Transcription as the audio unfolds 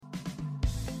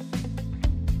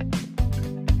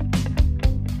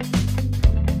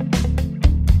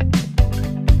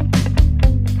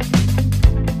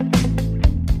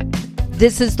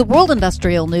This is the World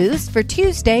Industrial News for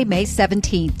Tuesday, May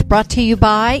 17th, brought to you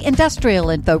by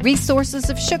Industrial Info Resources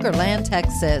of Sugar Land,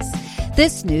 Texas.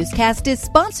 This newscast is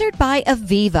sponsored by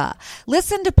Aviva.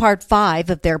 Listen to part 5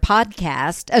 of their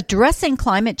podcast, Addressing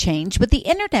Climate Change with the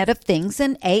Internet of Things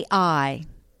and AI.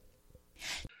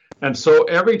 And so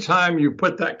every time you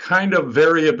put that kind of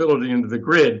variability into the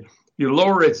grid, you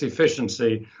lower its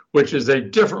efficiency, which is a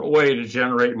different way to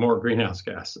generate more greenhouse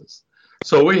gases.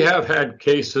 So we have had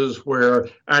cases where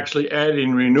actually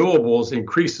adding renewables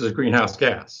increases greenhouse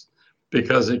gas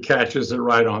because it catches it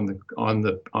right on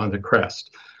the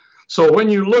crest. So when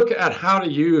you look at how to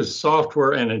use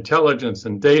software and intelligence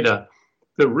and data,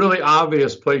 the really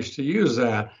obvious place to use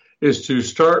that is to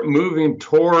start moving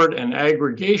toward an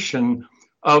aggregation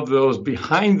of those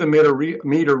behind the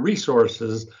meter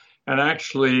resources and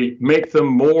actually make them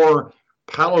more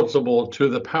palatable to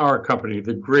the power company,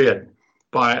 the grid,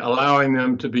 by allowing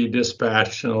them to be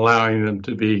dispatched and allowing them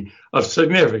to be of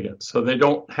significance. So they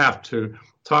don't have to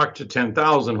talk to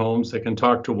 10,000 homes, they can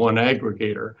talk to one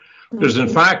aggregator. There's in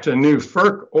fact a new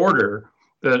FERC order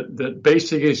that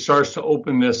basically starts to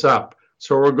open this up.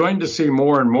 So we're going to see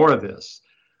more and more of this.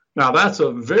 Now that's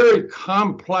a very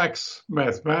complex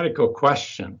mathematical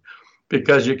question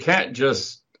because you can't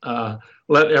just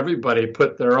let everybody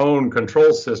put their own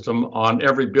control system on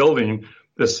every building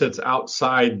that sits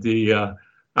outside the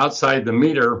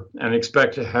meter and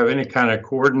expect to have any kind of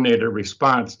coordinated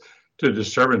response to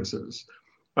disturbances.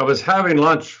 I was having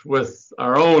lunch with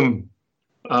our own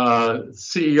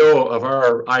CEO of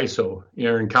our ISO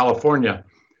here in California,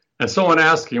 and someone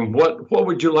asked him, what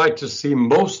would you like to see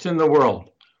most in the world?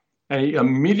 And he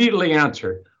immediately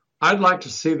answered, I'd like to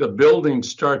see the building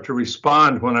start to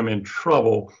respond when I'm in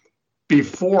trouble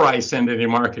before I send any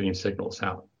marketing signals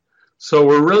out. So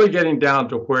we're really getting down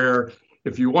to where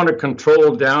if you want to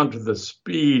control down to the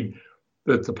speed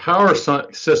that the power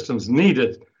systems need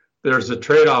it, there's a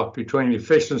trade-off between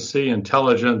efficiency,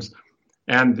 intelligence,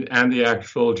 and the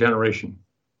actual generation.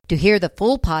 To hear the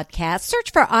full podcast,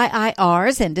 search for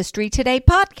IIR's Industry Today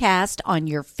podcast on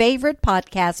your favorite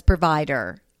podcast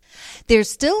provider. There's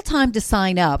still time to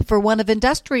sign up for one of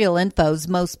Industrial Info's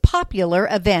most popular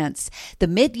events, the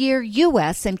mid-year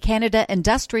U.S. and Canada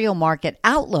Industrial Market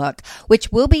Outlook,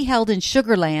 which will be held in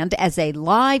Sugar Land as a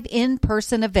live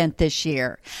in-person event this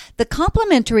year. The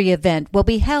complimentary event will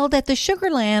be held at the Sugar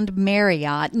Land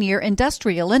Marriott near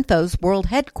Industrial Info's world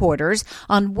headquarters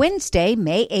on Wednesday,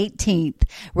 May 18th.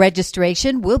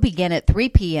 Registration will begin at 3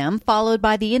 p.m., followed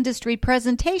by the industry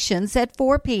presentations at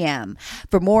 4 p.m.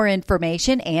 For more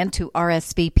information and to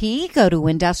RSVP, go to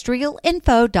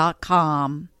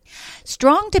industrialinfo.com.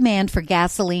 Strong demand for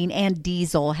gasoline and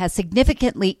diesel has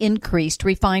significantly increased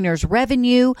refiners'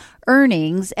 revenue,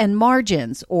 earnings, and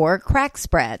margins, or crack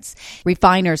spreads.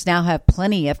 Refiners now have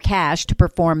plenty of cash to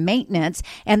perform maintenance,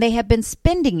 and they have been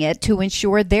spending it to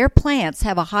ensure their plants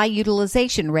have a high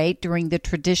utilization rate during the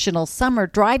traditional summer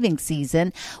driving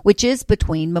season, which is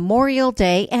between Memorial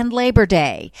Day and Labor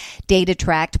Day. Data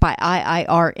tracked by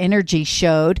IIR Energy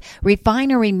showed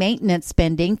refinery maintenance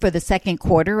spending for the second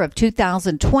quarter of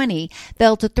 2020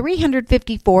 fell to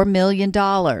 $354 million,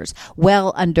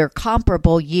 well under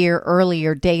comparable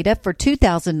year-earlier data for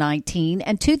 2019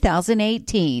 and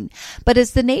 2018. But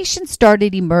as the nation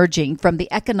started emerging from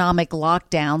the economic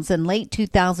lockdowns in late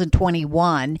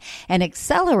 2021 and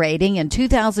accelerating in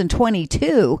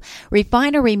 2022,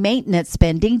 refinery maintenance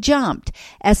spending jumped.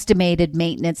 Estimated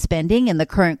maintenance spending in the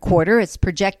current quarter is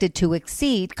projected to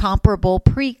exceed comparable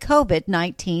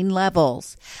pre-COVID-19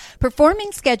 levels.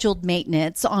 Performing scheduled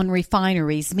maintenance on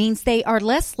refineries means they are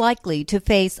less likely to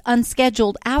face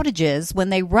unscheduled outages when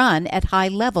they run at high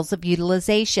levels of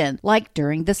utilization, like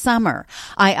during the summer.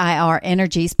 IIR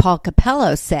Energy's Paul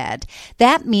Capello said,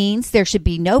 that means there should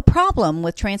be no problem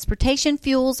with transportation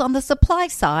fuels on the supply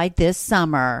side this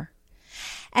summer.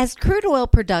 As crude oil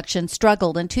production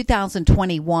struggled in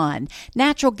 2021,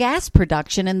 natural gas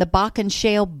production in the Bakken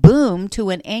Shale boomed to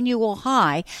an annual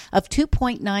high of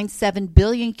 2.97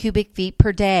 billion cubic feet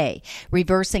per day,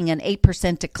 reversing an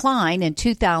 8% decline in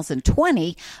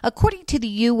 2020, according to the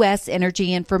U.S.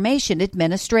 Energy Information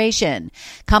Administration.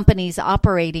 Companies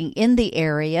operating in the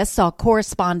area saw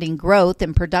corresponding growth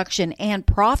in production and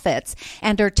profits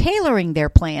and are tailoring their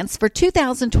plans for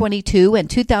 2022 and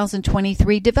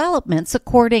 2023 developments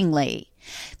accordingly.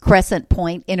 Crescent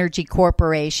Point Energy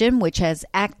Corporation, which has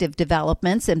active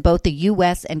developments in both the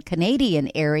U.S. and Canadian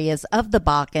areas of the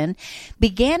Bakken,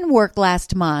 began work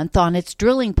last month on its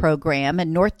drilling program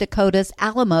in North Dakota's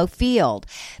Alamo Field.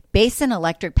 Basin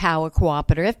Electric Power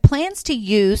Cooperative plans to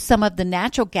use some of the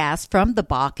natural gas from the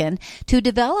Bakken to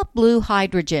develop blue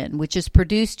hydrogen, which is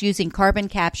produced using carbon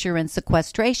capture and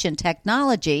sequestration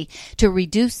technology to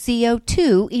reduce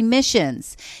CO2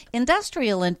 emissions.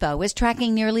 Industrial Info is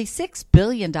tracking nearly $6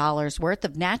 billion worth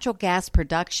of natural gas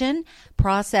production,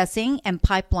 processing, and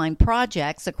pipeline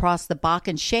projects across the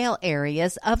Bakken shale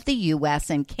areas of the U.S.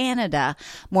 and Canada,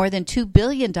 more than $2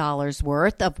 billion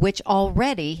worth of which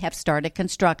already have started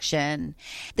construction.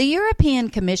 The European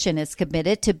Commission is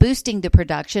committed to boosting the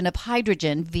production of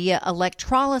hydrogen via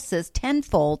electrolysis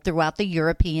tenfold throughout the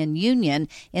European Union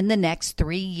in the next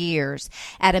 3 years.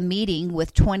 At a meeting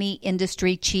with 20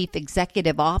 industry chief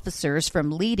executive officers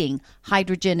from leading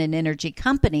hydrogen and energy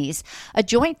companies, a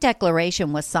joint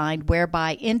declaration was signed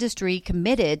whereby industry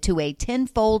committed to a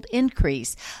tenfold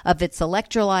increase of its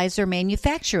electrolyzer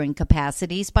manufacturing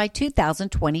capacities by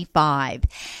 2025.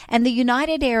 And the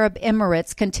United Arab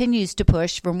Emirates continues to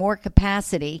push for more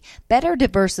capacity, better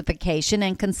diversification,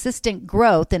 and consistent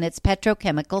growth in its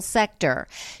petrochemical sector.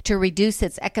 To reduce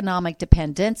its economic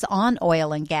dependence on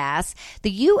oil and gas,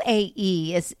 the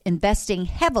UAE is investing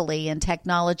heavily in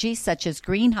technologies such as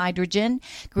green hydrogen,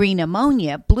 green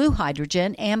ammonia, blue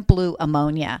hydrogen, and blue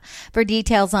ammonia. For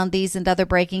details on these and other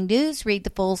breaking news, read the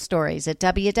full stories at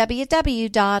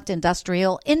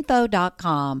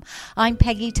www.industrialinfo.com. I'm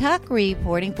Peggy Tuck,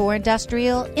 reporting for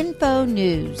Industrial Info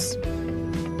News.